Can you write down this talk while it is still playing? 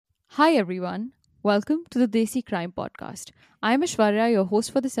Hi everyone, welcome to the Desi Crime Podcast. I'm Ashwarya, your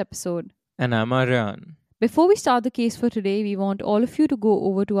host for this episode. And I'm Aryan. Before we start the case for today, we want all of you to go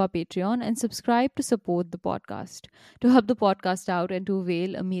over to our Patreon and subscribe to support the podcast. To help the podcast out and to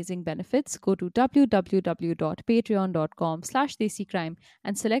avail amazing benefits, go to www.patreon.com/desicrime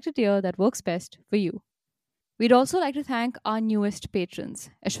and select a tier that works best for you. We'd also like to thank our newest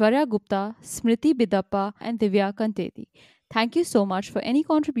patrons, Aishwarya Gupta, Smriti Bidappa, and Divya Kanteti. Thank you so much for any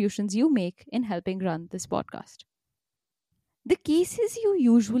contributions you make in helping run this podcast. The cases you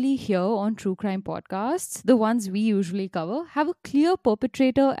usually hear on true crime podcasts, the ones we usually cover, have a clear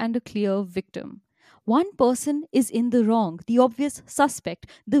perpetrator and a clear victim. One person is in the wrong, the obvious suspect,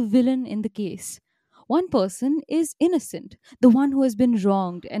 the villain in the case. One person is innocent, the one who has been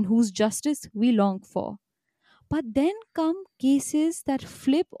wronged and whose justice we long for. But then come cases that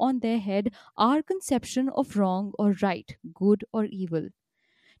flip on their head our conception of wrong or right, good or evil.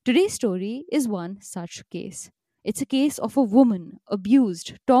 Today's story is one such case. It's a case of a woman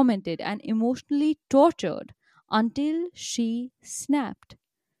abused, tormented, and emotionally tortured until she snapped.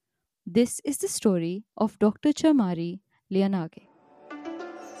 This is the story of Dr. Chamari Liyanage.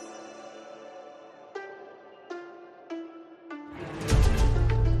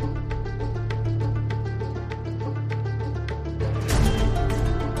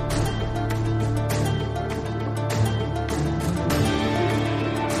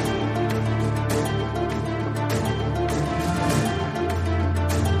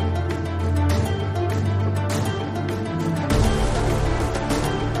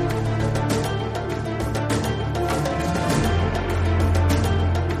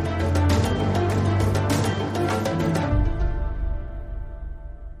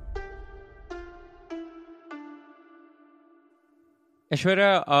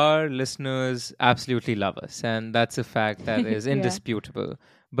 Aishwarya, our listeners absolutely love us, and that's a fact that is Yeah. indisputable.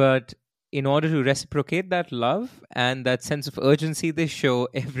 But in order to reciprocate that love and that sense of urgency they show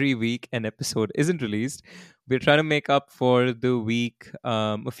every week an episode isn't released, we're trying to make up for the week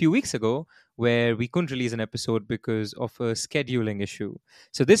a few weeks ago where we couldn't release an episode because of a scheduling issue.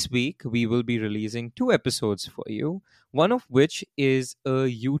 So this week we will be releasing two episodes for you, one of which is a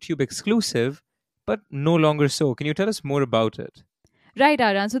YouTube exclusive, but no longer so. Can you tell us more about it? Right,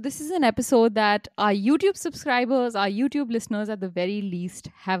 Aryan. So, this is an episode that our YouTube subscribers, our YouTube listeners at the very least,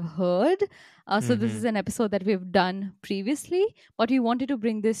 have heard. So, this is Mm-hmm. an episode that we've done previously, but we wanted to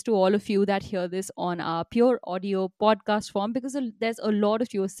bring this to all of you that hear this on our pure audio podcast form because there's a lot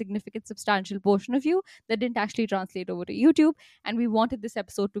of you, a significant, substantial portion of you that didn't actually translate over to YouTube. And we wanted this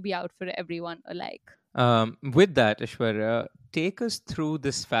episode to be out for everyone alike. With that, Ashwarya, take us through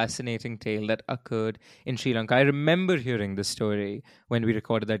this fascinating tale that occurred in Sri Lanka. I remember hearing this story when we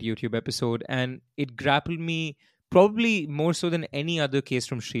recorded that YouTube episode, and it grappled me probably more so than any other case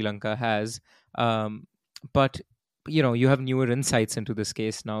from Sri Lanka has. But you have newer insights into this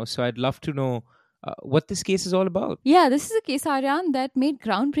case now, so I'd love to know what this case is all about. Yeah, this is a case, Aryan, that made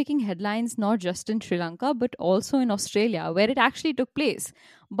groundbreaking headlines not just in Sri Lanka but also in Australia, where it actually took place.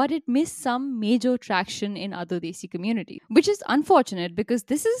 But it missed some major traction in other Desi communities, which is unfortunate because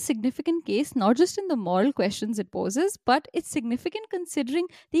this is a significant case not just in the moral questions it poses, but it's significant considering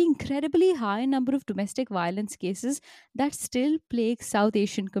the incredibly high number of domestic violence cases that still plague South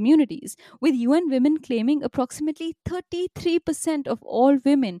Asian communities, with UN Women claiming approximately 33% of all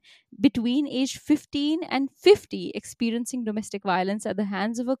women between age 15 and 50 experiencing domestic violence at the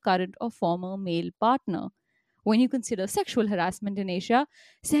hands of a current or former male partner. When you consider sexual harassment in Asia,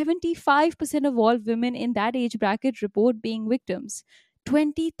 75% of all women in that age bracket report being victims.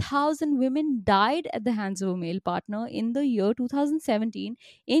 20,000 women died at the hands of a male partner in the year 2017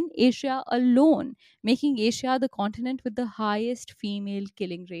 in Asia alone, making Asia the continent with the highest female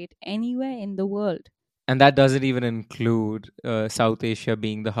killing rate anywhere in the world. And that doesn't even include South Asia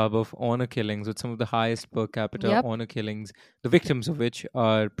being the hub of honor killings, with some of the highest per capita Yep. honor killings, the victims of which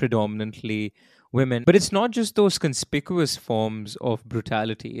are predominantly women. But it's not just those conspicuous forms of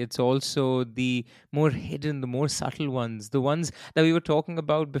brutality, it's also the more hidden, the more subtle ones, the ones that we were talking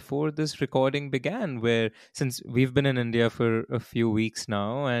about before this recording began, where since we've been in India for a few weeks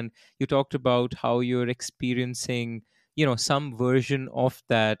now, and you talked about how you're experiencing some version of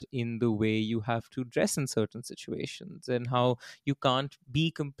that in the way you have to dress in certain situations, and how you can't be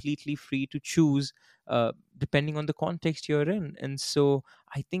completely free to choose depending on the context you're in. And so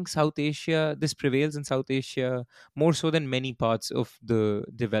I think South Asia, this prevails in South Asia more so than many parts of the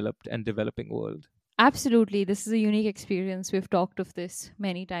developed and developing world. Absolutely. This is a unique experience. We've talked of this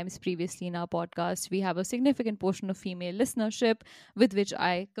many times previously in our podcast. We have a significant portion of female listenership with which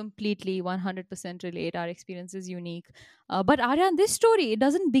I completely 100% relate. Our experience is unique. But Aryan, this story, it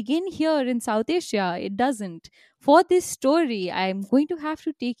doesn't begin here in South Asia. It doesn't. For this story, I'm going to have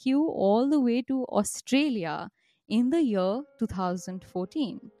to take you all the way to Australia in the year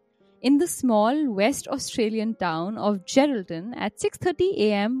 2014. In the small West Australian town of Geraldton at 6:30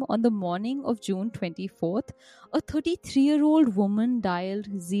 a.m. on the morning of June 24th, a 33-year-old woman dialed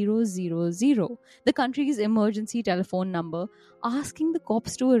 000, the country's emergency telephone number, asking the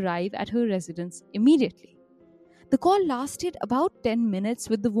cops to arrive at her residence immediately. The call lasted about 10 minutes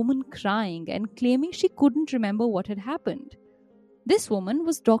with the woman crying and claiming she couldn't remember what had happened. This woman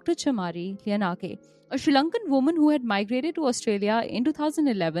was Dr. Chamari Liyanage, a Sri Lankan woman who had migrated to Australia in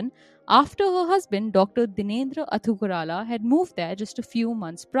 2011 after her husband, Dr. Dinendra Athukurala, had moved there just a few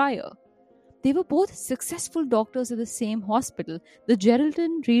months prior. They were both successful doctors at the same hospital, the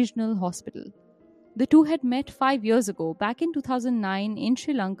Geraldton Regional Hospital. The two had met 5 years ago, back in 2009 in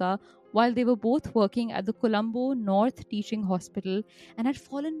Sri Lanka, while they were both working at the Colombo North Teaching Hospital and had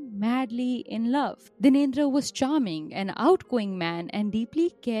fallen madly in love. Dinendra was charming, an outgoing man, and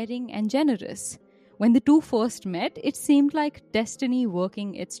deeply caring and generous. When the two first met, it seemed like destiny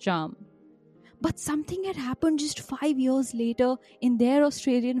working its charm. But something had happened just 5 years later in their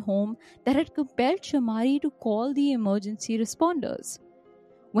Australian home that had compelled Chamari to call the emergency responders.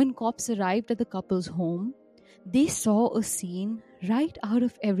 When cops arrived at the couple's home, they saw a scene right out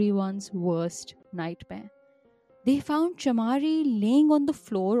of everyone's worst nightmare. They found Chamari laying on the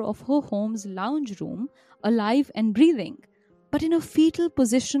floor of her home's lounge room, alive and breathing, but in a fetal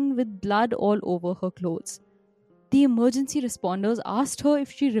position with blood all over her clothes. The emergency responders asked her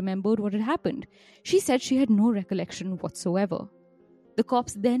if she remembered what had happened. She said she had no recollection whatsoever. The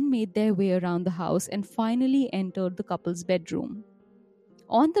cops then made their way around the house and finally entered the couple's bedroom.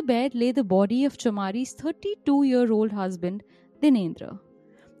 On the bed lay the body of Chamari's 32-year-old husband, Dinendra.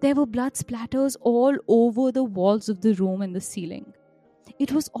 There were blood splatters all over the walls of the room and the ceiling.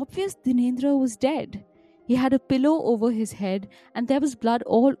 It was obvious Dinendra was dead. He had a pillow over his head and there was blood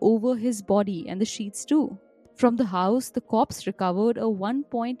all over his body and the sheets too. From the house, the cops recovered a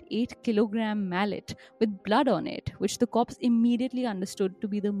 1.8 kilogram mallet with blood on it, which the cops immediately understood to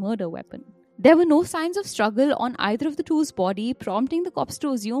be the murder weapon. There were no signs of struggle on either of the two's body, prompting the cops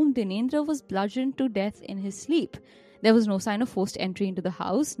to assume Dinendra was bludgeoned to death in his sleep. There was no sign of forced entry into the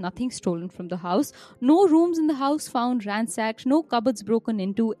house, nothing stolen from the house, no rooms in the house found ransacked, no cupboards broken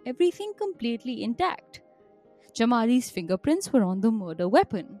into, everything completely intact. Chamari's fingerprints were on the murder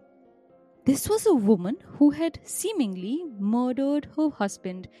weapon. This was a woman who had seemingly murdered her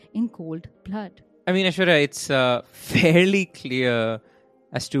husband in cold blood. I mean, Ashwara, it's fairly clear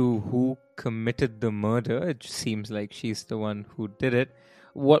as to who committed the murder. It seems like she's the one who did it.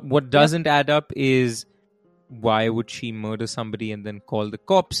 What doesn't add up is why would she murder somebody and then call the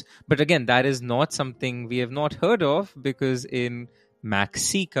cops? But again, that is not something we have not heard of, because in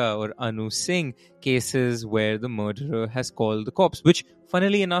Maxika or Anu Singh cases where the murderer has called the cops, which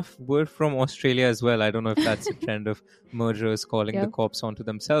funnily enough were from Australia as well. I don't know if that's a trend of murderers calling the cops onto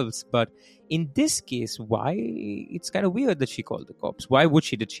themselves, but in this case, why? It's kind of weird that she called the cops. Why would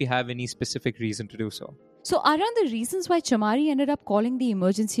she? Did she have any specific reason to do so? So, Aryan, the reasons why Chamari ended up calling the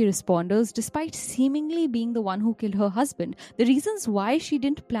emergency responders, despite seemingly being the one who killed her husband, the reasons why she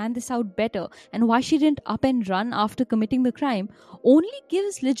didn't plan this out better and why she didn't up and run after committing the crime, only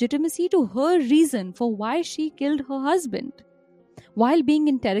gives legitimacy to her reason for why she killed her husband. While being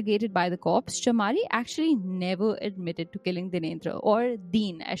interrogated by the cops, Chamari actually never admitted to killing Dinendra, or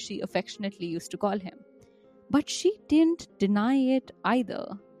Deen as she affectionately used to call him. But she didn't deny it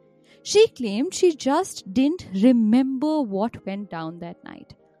either. She claimed she just didn't remember what went down that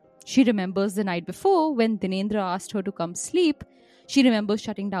night. She remembers the night before when Dinendra asked her to come sleep. She remembers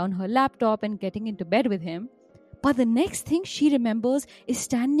shutting down her laptop and getting into bed with him. But the next thing she remembers is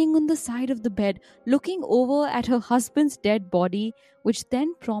standing on the side of the bed, looking over at her husband's dead body, which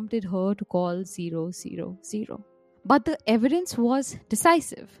then prompted her to call 000. But the evidence was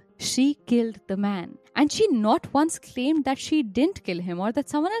decisive. She killed the man. And she not once claimed that she didn't kill him or that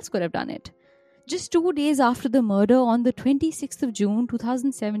someone else could have done it. Just 2 days after the murder, on the 26th of June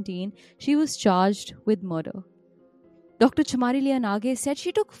 2017, she was charged with murder. Dr. Chamari Liyanage said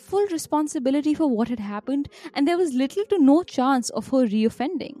she took full responsibility for what had happened and there was little to no chance of her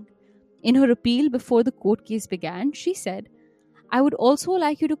reoffending. In her appeal before the court case began, she said, "I would also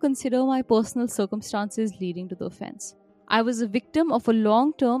like you to consider my personal circumstances leading to the offense. I was a victim of a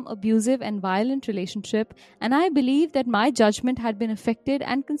long-term abusive and violent relationship, and I believe that my judgment had been affected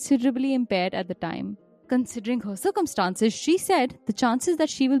and considerably impaired at the time. Considering her circumstances, she said the chances that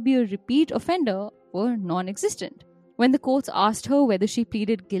she will be a repeat offender were non-existent. When the courts asked her whether she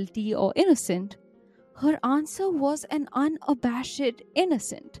pleaded guilty or innocent, her answer was an unabashed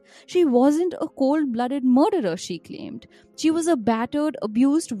innocent. She wasn't a cold-blooded murderer, she claimed. She was a battered,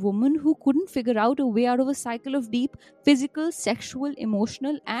 abused woman who couldn't figure out a way out of a cycle of deep physical, sexual,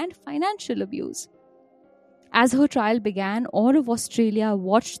 emotional, and financial abuse. As her trial began, all of Australia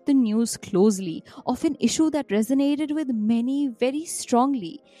watched the news closely of an issue that resonated with many very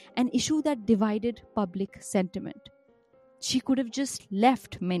strongly, an issue that divided public sentiment. She could have just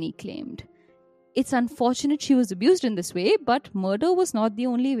left, many claimed. It's unfortunate she was abused in this way, but murder was not the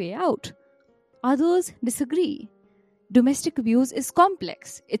only way out. Others disagree. Domestic abuse is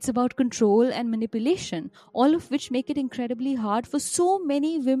complex. It's about control and manipulation, all of which make it incredibly hard for so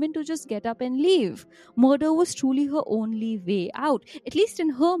many women to just get up and leave. Murder was truly her only way out, at least in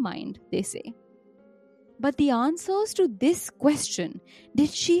her mind, they say. But the answers to this question,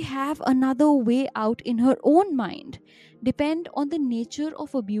 did she have another way out in her own mind, depend on the nature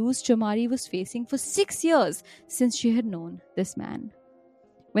of abuse Chamari was facing for 6 years since she had known this man.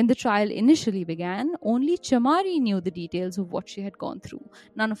 When the trial initially began, only Chamari knew the details of what she had gone through.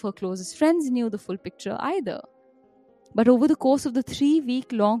 None of her closest friends knew the full picture either. But over the course of the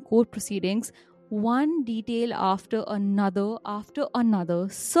 3-week-long court proceedings, one detail after another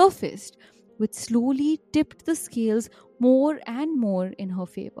surfaced, which slowly tipped the scales more and more in her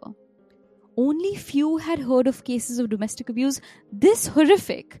favor. Only few had heard of cases of domestic abuse this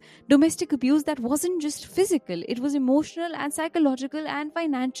horrific. Domestic abuse that wasn't just physical, it was emotional and psychological and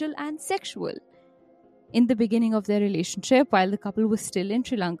financial and sexual. In the beginning of their relationship, while the couple was still in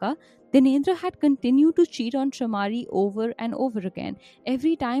Sri Lanka, Dinendra had continued to cheat on Chamari over and over again,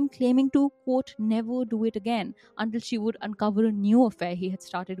 every time claiming to, quote, never do it again, until she would uncover a new affair he had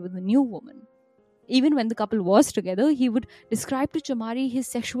started with a new woman. Even when the couple was together, he would describe to Chamari his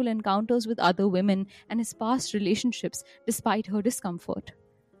sexual encounters with other women and his past relationships despite her discomfort.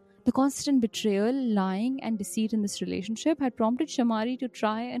 The constant betrayal, lying, and deceit in this relationship had prompted Chamari to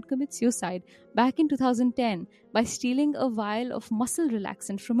try and commit suicide back in 2010 by stealing a vial of muscle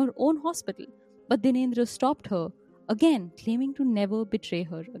relaxant from her own hospital. But Dinendra stopped her, again claiming to never betray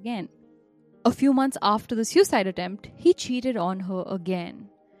her again. A few months after the suicide attempt, he cheated on her again.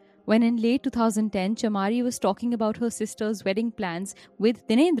 When in late 2010, Chamari was talking about her sister's wedding plans with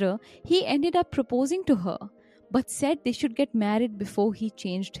Dinendra, he ended up proposing to her, but said they should get married before he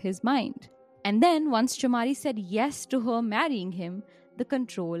changed his mind. And then, once Chamari said yes to her marrying him, the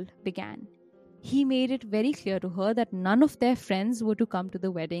control began. He made it very clear to her that none of their friends were to come to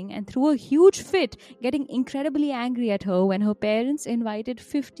the wedding and threw a huge fit, getting incredibly angry at her when her parents invited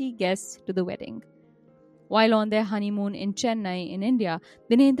 50 guests to the wedding. While on their honeymoon in Chennai, in India,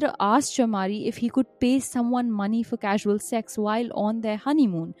 Dinendra asked Chamari if he could pay someone money for casual sex while on their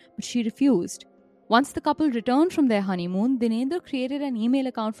honeymoon, but she refused. Once the couple returned from their honeymoon, Dinendra created an email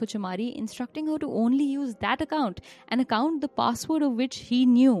account for Chamari, instructing her to only use that account, an account the password of which he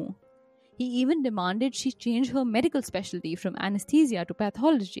knew. He even demanded she change her medical specialty from anesthesia to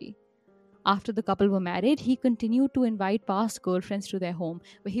pathology. After the couple were married, he continued to invite past girlfriends to their home,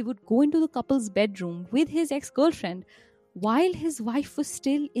 where he would go into the couple's bedroom with his ex-girlfriend while his wife was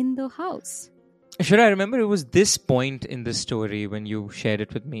still in the house. Sure, I remember it was this point in the story when you shared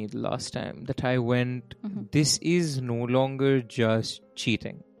it with me the last time that I went, this is no longer just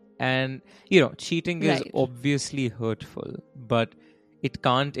cheating. And, cheating is obviously hurtful, but it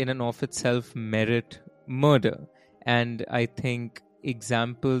can't in and of itself merit murder. And I think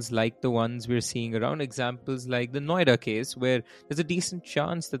examples like the ones we're seeing around, examples like the Noida case, where there's a decent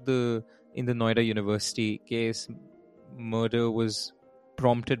chance that in the Noida University case, murder was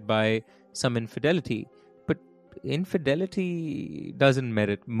prompted by some infidelity. But infidelity doesn't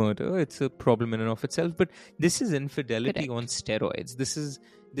merit murder. It's a problem in and of itself. But this is infidelity on steroids. This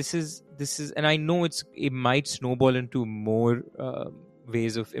is, and I know it might snowball into more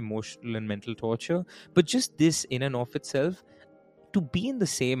ways of emotional and mental torture. But just this in and of itself, to be in the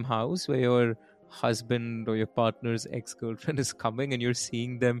same house where your husband or your partner's ex-girlfriend is coming and you're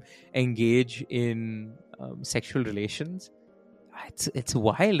seeing them engage in sexual relations, it's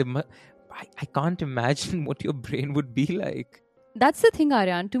wild. I can't imagine what your brain would be like. That's the thing,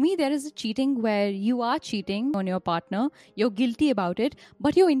 Aryan. To me, there is a cheating where you are cheating on your partner, you're guilty about it,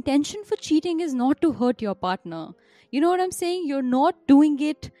 but your intention for cheating is not to hurt your partner. You know what I'm saying? You're not doing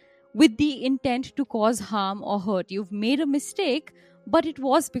it with the intent to cause harm or hurt. You've made a mistake, But it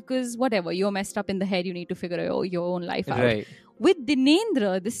was because, whatever, you're messed up in the head, you need to figure your own life out. Right. With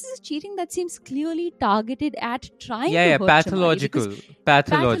Dinendra, this is a cheating that seems clearly targeted at trying Yeah, to yeah, hurt Chamari, because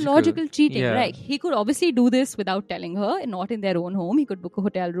pathological. cheating, Yeah. right? He could obviously do this without telling her, not in their own home. He could book a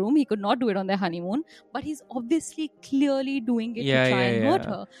hotel room. He could not do it on their honeymoon, but he's obviously clearly doing it to Yeah, try yeah, and hurt yeah.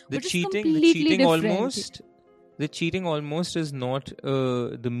 her, The which is cheating, completely different. the cheating almost is not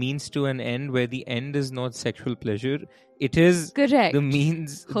the means to an end, where the end is not sexual pleasure. It is Correct. the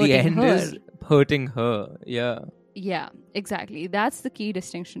means. The Hurting end her. is hurting her. Yeah. Yeah, exactly. That's the key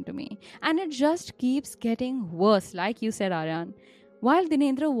distinction to me. And it just keeps getting worse, like you said, Aryan. While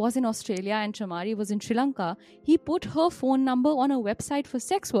Dinendra was in Australia and Chamari was in Sri Lanka, he put her phone number on a website for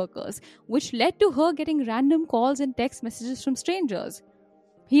sex workers, which led to her getting random calls and text messages from strangers.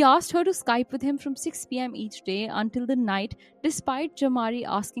 He asked her to Skype with him from 6 p.m. each day until the night, despite Chamari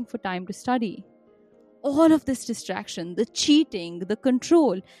asking for time to study. All of this distraction, the cheating, the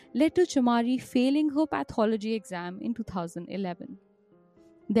control, led to Chamari failing her pathology exam in 2011.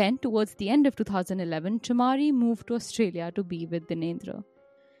 Then, towards the end of 2011, Chamari moved to Australia to be with Dinendra.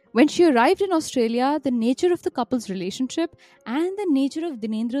 When she arrived in Australia, the nature of the couple's relationship and the nature of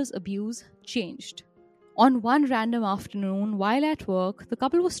Dinendra's abuse changed. On one random afternoon, while at work, the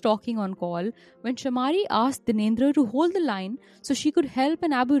couple was talking on call when Chamari asked Dinendra to hold the line so she could help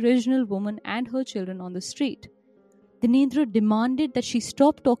an Aboriginal woman and her children on the street. Dinendra demanded that she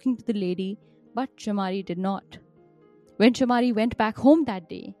stop talking to the lady, but Chamari did not. When Chamari went back home that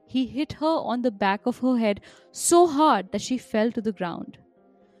day, he hit her on the back of her head so hard that she fell to the ground.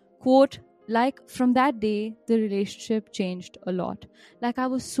 Quote, like, from that day, the relationship changed a lot. Like, I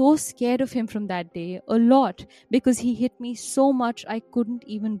was so scared of him from that day, a lot, because he hit me so much I couldn't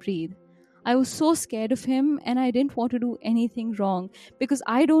even breathe. I was so scared of him and I didn't want to do anything wrong because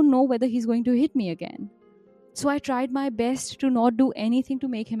I don't know whether he's going to hit me again. So I tried my best to not do anything to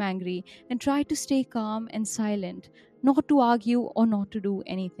make him angry and tried to stay calm and silent, not to argue or not to do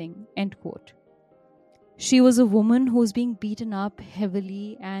anything. End quote. She was a woman who was being beaten up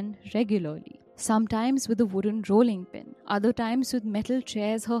heavily and regularly. Sometimes with a wooden rolling pin, other times with metal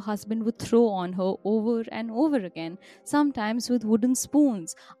chairs her husband would throw on her over and over again, sometimes with wooden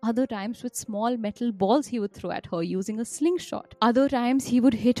spoons, other times with small metal balls he would throw at her using a slingshot. Other times he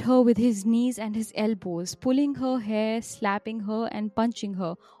would hit her with his knees and his elbows, pulling her hair, slapping her and punching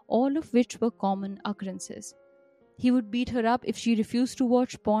her, all of which were common occurrences. He would beat her up if she refused to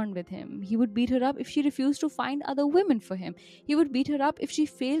watch porn with him. He would beat her up if she refused to find other women for him. He would beat her up if she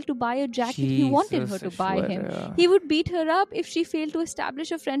failed to buy a jacket he wanted her to buy him. He would beat her up if she failed to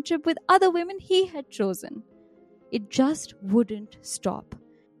establish a friendship with other women he had chosen. It just wouldn't stop.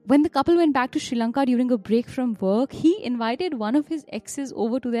 When the couple went back to Sri Lanka during a break from work, he invited one of his exes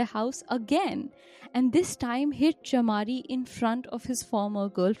over to their house again, and this time hit Chamari in front of his former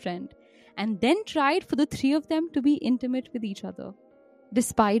girlfriend, and then tried for the three of them to be intimate with each other.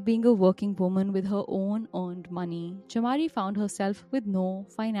 Despite being a working woman with her own earned money, Chamari found herself with no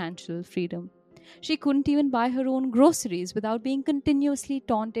financial freedom. She couldn't even buy her own groceries without being continuously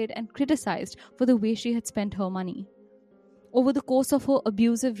taunted and criticized for the way she had spent her money. Over the course of her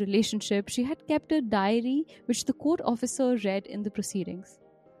abusive relationship, she had kept a diary which the court officer read in the proceedings.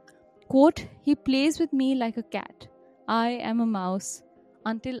 Quote, "He plays with me like a cat. I am a mouse.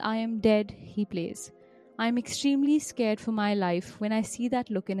 Until I am dead, he plays. I am extremely scared for my life when I see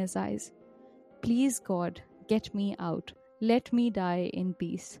that look in his eyes. Please, God, get me out. Let me die in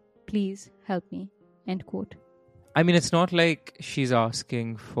peace. Please help me." End quote. I mean, it's not like she's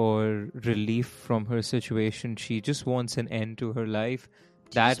asking for relief from her situation. She just wants an end to her life.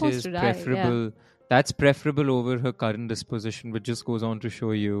 That is preferable. Yeah. That's preferable over her current disposition, which just goes on to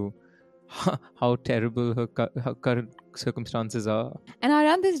show you how terrible her current circumstances are. And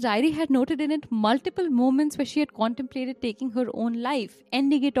Aryan, this diary had noted in it multiple moments where she had contemplated taking her own life,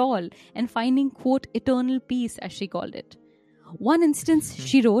 ending it all, and finding, quote, eternal peace, as she called it. One instance,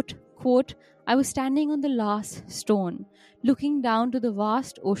 she wrote, quote, "I was standing on the last stone, looking down to the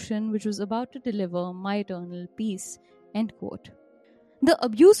vast ocean which was about to deliver my eternal peace." End quote. The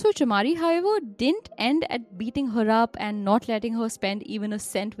abuse for Chamari, however, didn't end at beating her up and not letting her spend even a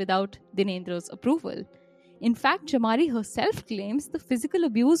cent without Dinendra's approval. In fact, Chamari herself claims the physical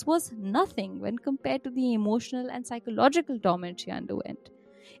abuse was nothing when compared to the emotional and psychological torment she underwent.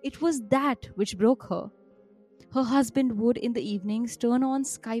 It was that which broke her. Her husband would, in the evenings, turn on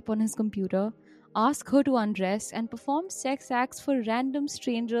Skype on his computer, ask her to undress, and perform sex acts for random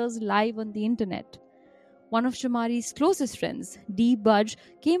strangers live on the internet. One of Chamari's closest friends, Dee Budge,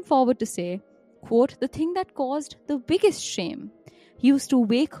 came forward to say, quote, "The thing that caused the biggest shame. He used to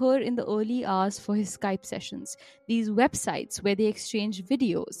wake her in the early hours for his Skype sessions, these websites where they exchange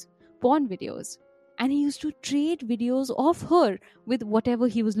videos, porn videos, and he used to trade videos of her with whatever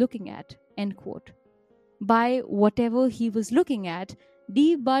he was looking at. End quote. By whatever he was looking at,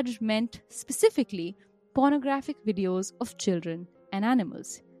 D. Budge meant specifically pornographic videos of children and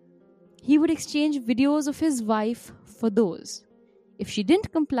animals. He would exchange videos of his wife for those. If she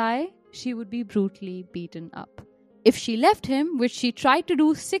didn't comply, she would be brutally beaten up. If she left him, which she tried to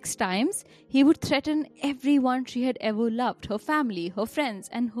do 6 times, he would threaten everyone she had ever loved, her family, her friends,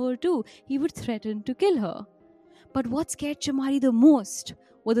 and her too. He would threaten to kill her. But what scared Chamari the most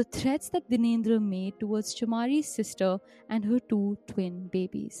were the threats that Dinendra made towards Chamari's sister and her 2 twin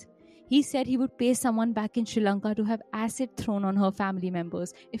babies. He said he would pay someone back in Sri Lanka to have acid thrown on her family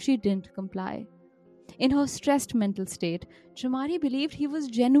members if she didn't comply. In her stressed mental state, Chamari believed he was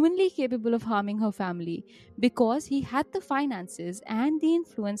genuinely capable of harming her family because he had the finances and the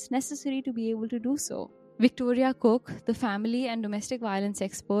influence necessary to be able to do so. Victoria Cook, the family and domestic violence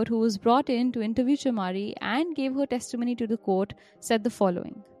expert who was brought in to interview Chamari and gave her testimony to the court, said the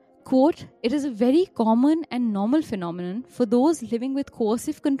following. Quote, "It is a very common and normal phenomenon for those living with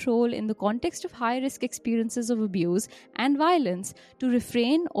coercive control in the context of high-risk experiences of abuse and violence to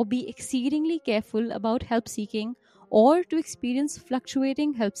refrain or be exceedingly careful about help-seeking or to experience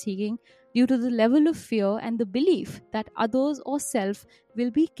fluctuating help-seeking due to the level of fear and the belief that others or self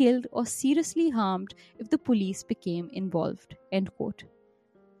will be killed or seriously harmed if the police became involved." End quote.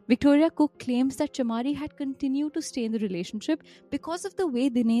 Victoria Cook claims that Chamari had continued to stay in the relationship because of the way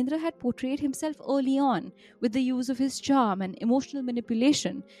Dinendra had portrayed himself early on, with the use of his charm and emotional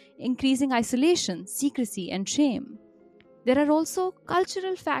manipulation, increasing isolation, secrecy, and shame. There are also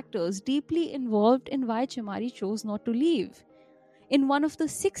cultural factors deeply involved in why Chamari chose not to leave. In one of the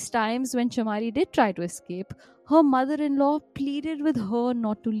 6 times when Chamari did try to escape, her mother-in-law pleaded with her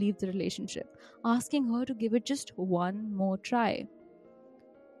not to leave the relationship, asking her to give it just one more try.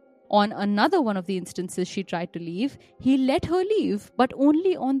 On another one of the instances she tried to leave, he let her leave, but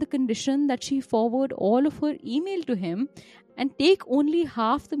only on the condition that she forward all of her email to him and take only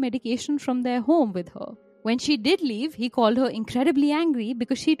half the medication from their home with her. When she did leave, he called her incredibly angry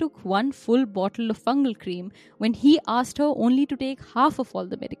because she took 1 full bottle of fungal cream when he asked her only to take half of all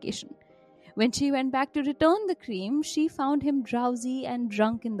the medication. When she went back to return the cream, she found him drowsy and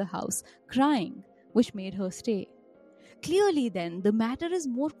drunk in the house, crying, which made her stay. Clearly then, the matter is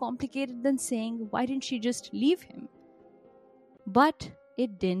more complicated than saying, why didn't she just leave him? But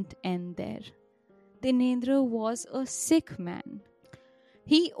it didn't end there. Dinendra was a sick man.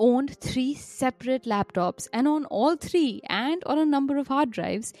 He owned 3 separate laptops, and on all 3 and on a number of hard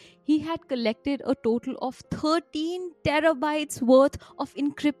drives, he had collected a total of 13 terabytes worth of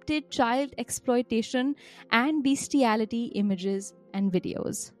encrypted child exploitation and bestiality images and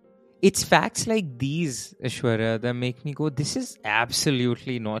videos. It's facts like these, Aishwarya, that make me go, this is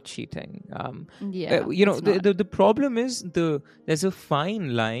absolutely not cheating. The problem is there's a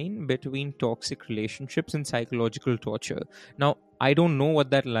fine line between toxic relationships and psychological torture. Now, I don't know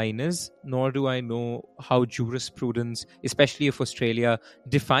what that line is, nor do I know how jurisprudence, especially of Australia,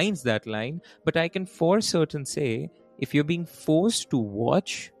 defines that line. But I can for certain say, if you're being forced to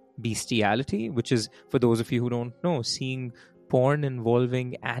watch bestiality, which is, for those of you who don't know, seeing porn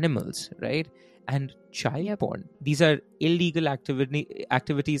involving animals, right? And child porn. These are illegal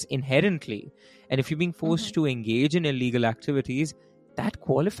activities inherently. And if you're being forced to engage in illegal activities, that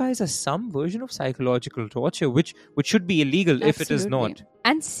qualifies as some version of psychological torture, which should be illegal. Absolutely. If it is not.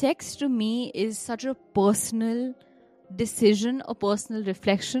 And sex to me is such a personal decision, a personal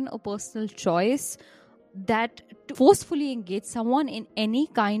reflection, a personal choice, that to forcefully engage someone in any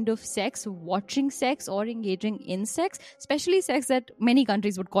kind of sex, watching sex or engaging in sex, especially sex that many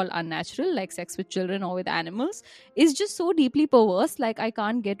countries would call unnatural, like sex with children or with animals, is just so deeply perverse. Like, I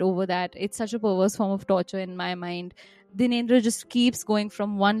can't get over that. It's such a perverse form of torture in my mind. Dinendra just keeps going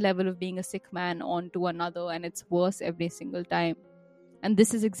from one level of being a sick man on to another, and it's worse every single time. And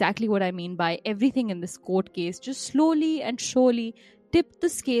this is exactly what I mean by everything in this court case just slowly and surely tipped the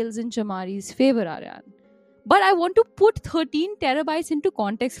scales in Chamari's favor, Aryan. But I want to put 13 terabytes into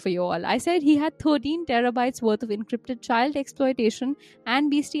context for you all. I said he had 13 terabytes worth of encrypted child exploitation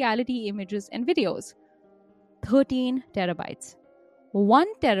and bestiality images and videos. 13 terabytes. 1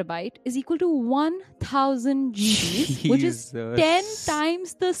 terabyte is equal to 1000 GBs, which is 10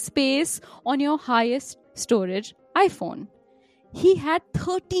 times the space on your highest storage iPhone. He had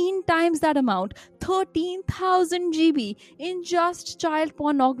 13 times that amount, 13,000 GB in just child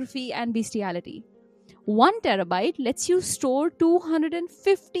pornography and bestiality. 1 terabyte lets you store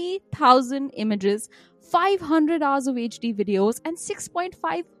 250,000 images, 500 hours of HD videos, and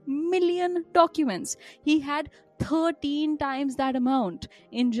 6.5 million documents. He had 13 times that amount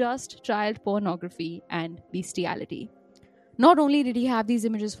in just child pornography and bestiality. Not only did he have these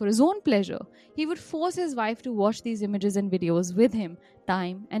images for his own pleasure, he would force his wife to watch these images and videos with him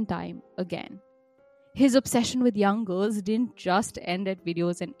time and time again. His obsession with young girls didn't just end at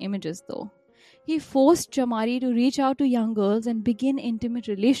videos and images, though. He forced Chamari to reach out to young girls and begin intimate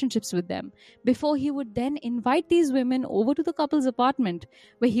relationships with them before he would then invite these women over to the couple's apartment,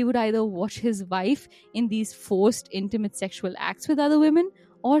 where he would either watch his wife in these forced intimate sexual acts with other women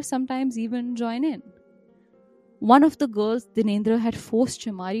or sometimes even join in. One of the girls Dinendra had forced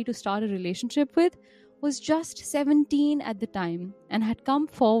Chamari to start a relationship with was just 17 at the time and had come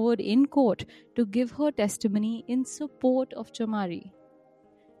forward in court to give her testimony in support of Chamari.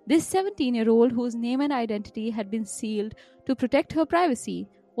 This 17-year-old, whose name and identity had been sealed to protect her privacy,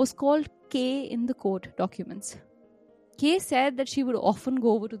 was called Kay in the court documents. Kay said that she would often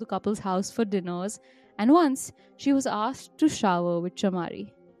go over to the couple's house for dinners, and once she was asked to shower with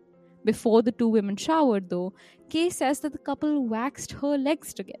Chamari. Before the two women showered, though, Kay says that the couple waxed her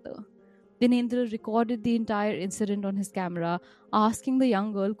legs together. Dinendra recorded the entire incident on his camera, asking the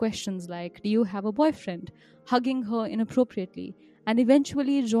young girl questions like, "Do you have a boyfriend?" hugging her inappropriately, and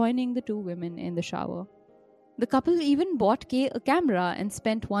eventually joining the two women in the shower. The couple even bought Kay a camera and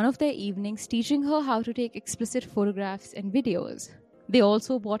spent one of their evenings teaching her how to take explicit photographs and videos. They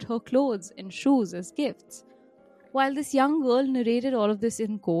also bought her clothes and shoes as gifts. While this young girl narrated all of this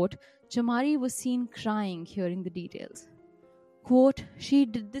in court, Chamari was seen crying hearing the details. Quote, "She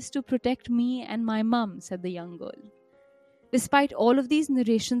did this to protect me and my mum," said the young girl. Despite all of these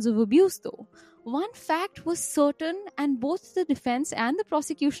narrations of abuse, though, one fact was certain, and both the defense and the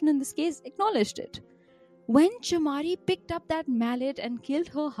prosecution in this case acknowledged it. When Chamari picked up that mallet and killed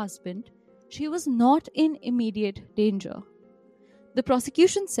her husband, she was not in immediate danger. The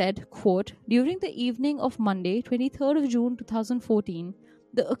prosecution said, quote, "During the evening of Monday, 23rd of June 2014,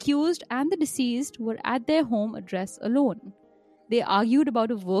 the accused and the deceased were at their home address alone. They argued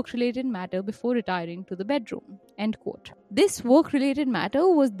about a work-related matter before retiring to the bedroom." End quote. This work-related matter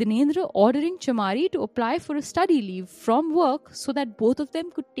was Dinendra ordering Chamari to apply for a study leave from work so that both of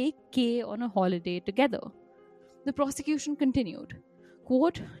them could take Kay on a holiday together. The prosecution continued.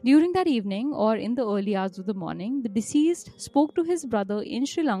 Quote, "During that evening or in the early hours of the morning, the deceased spoke to his brother in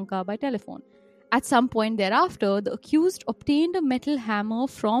Sri Lanka by telephone. At some point thereafter, the accused obtained a metal hammer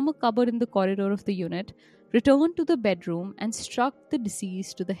from a cupboard in the corridor of the unit, returned to the bedroom and struck the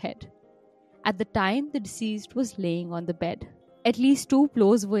deceased to the head. At the time, the deceased was laying on the bed. At least 2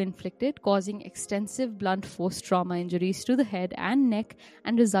 blows were inflicted, causing extensive blunt force trauma injuries to the head and neck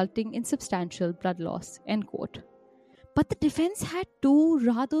and resulting in substantial blood loss." End quote. But the defense had 2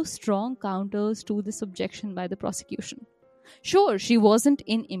 rather strong counters to this objection by the prosecution. Sure, she wasn't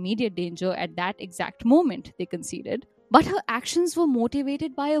in immediate danger at that exact moment, they conceded, but her actions were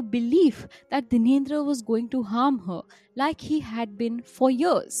motivated by a belief that Dinendra was going to harm her, like he had been for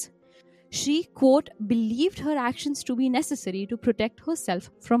years. She, quote, "believed her actions to be necessary to protect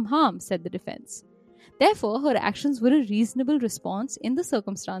herself from harm," said the defense. Therefore, her actions were a reasonable response in the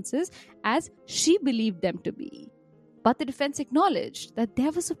circumstances as she believed them to be. But the defense acknowledged that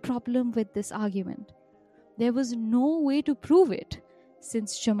there was a problem with this argument. There was no way to prove it,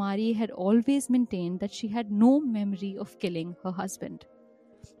 since Chamari had always maintained that she had no memory of killing her husband.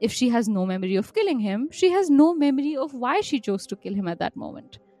 If she has no memory of killing him, she has no memory of why she chose to kill him at that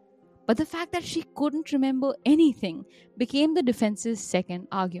moment. But the fact that she couldn't remember anything became the defense's second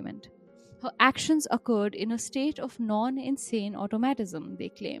argument. Her actions occurred in a state of non-insane automatism, they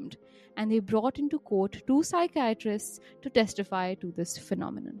claimed, and they brought into court 2 psychiatrists to testify to this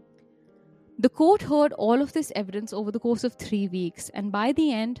phenomenon. The court heard all of this evidence over the course of 3 weeks, and by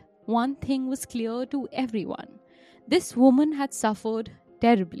the end, one thing was clear to everyone. This woman had suffered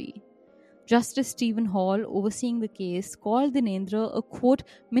terribly. Justice Stephen Hall, overseeing the case, called Dinendra a, quote,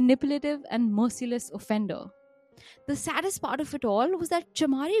 "manipulative and merciless offender." The saddest part of it all was that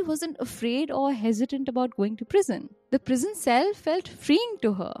Chamari wasn't afraid or hesitant about going to prison. The prison cell felt freeing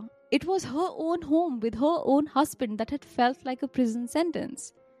to her. It was her own home with her own husband that had felt like a prison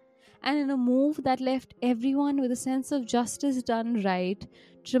sentence. And in a move that left everyone with a sense of justice done right,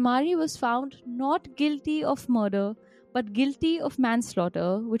 Chamari was found not guilty of murder, but guilty of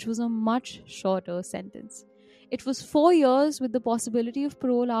manslaughter, which was a much shorter sentence. It was 4 years with the possibility of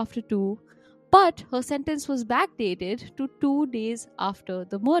parole after 2, but her sentence was backdated to 2 days after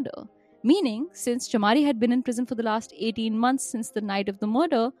the murder. Meaning, since Chamari had been in prison for the last 18 months since the night of the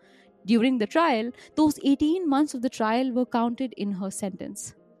murder, during the trial, those 18 months of the trial were counted in her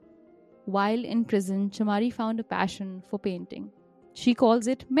sentence. While in prison, Chamari found a passion for painting. She calls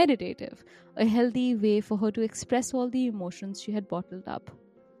it meditative, a healthy way for her to express all the emotions she had bottled up.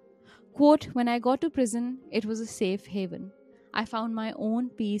 Quote, when I got to prison, it was a safe haven. I found my own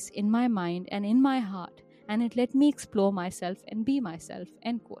peace in my mind and in my heart, and it let me explore myself and be myself,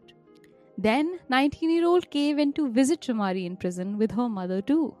 end quote. Then, 19-year-old Kay went to visit Chamari in prison with her mother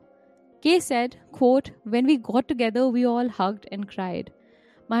too. Kay said, quote, when we got together, we all hugged and cried.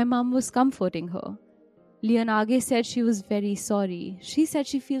 My mum was comforting her. Liyanage said she was very sorry. She said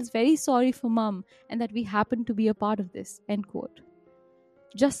she feels very sorry for mum and that we happened to be a part of this, end quote.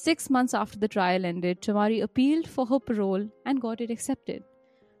 Just 6 months after the trial ended, Chamari appealed for her parole and got it accepted.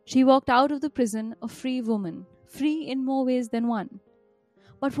 She walked out of the prison a free woman, free in more ways than one.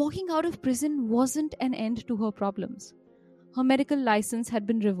 But walking out of prison wasn't an end to her problems. Her medical license had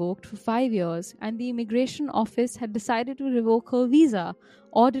been revoked for 5 years, and the immigration office had decided to revoke her visa,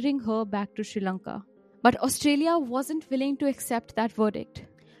 ordering her back to Sri Lanka. But Australia wasn't willing to accept that verdict.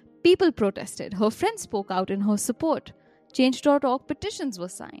 People protested. Her friends spoke out in her support. Change.org petitions were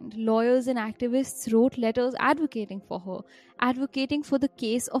signed. Lawyers and activists wrote letters advocating for her, advocating for the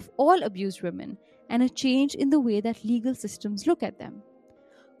case of all abused women, and a change in the way that legal systems look at them.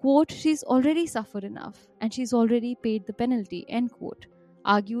 Quote, she's already suffered enough, and she's already paid the penalty, end quote,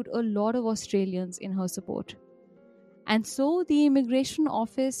 argued a lot of Australians in her support. And so the immigration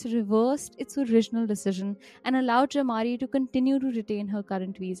office reversed its original decision and allowed Chamari to continue to retain her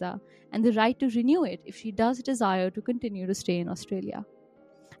current visa and the right to renew it if she does desire to continue to stay in Australia.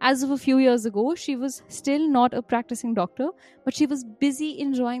 As of a few years ago, she was still not a practicing doctor, but she was busy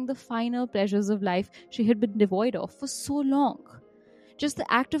enjoying the finer pleasures of life she had been devoid of for so long. Just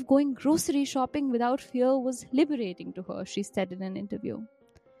the act of going grocery shopping without fear was liberating to her, she said in an interview.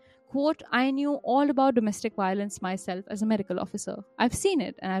 Quote, I knew all about domestic violence myself as a medical officer. I've seen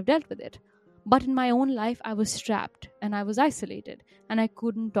it and I've dealt with it. But in my own life, I was trapped and I was isolated and I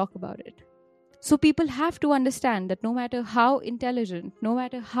couldn't talk about it. So people have to understand that no matter how intelligent, no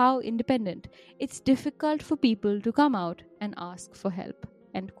matter how independent, it's difficult for people to come out and ask for help,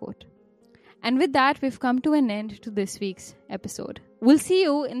 end quote. And with that, we've come to an end to this week's episode. We'll see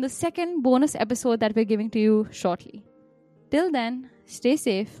you in the second bonus episode that we're giving to you shortly. Till then, stay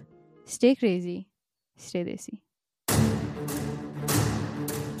safe, stay crazy, stay desi.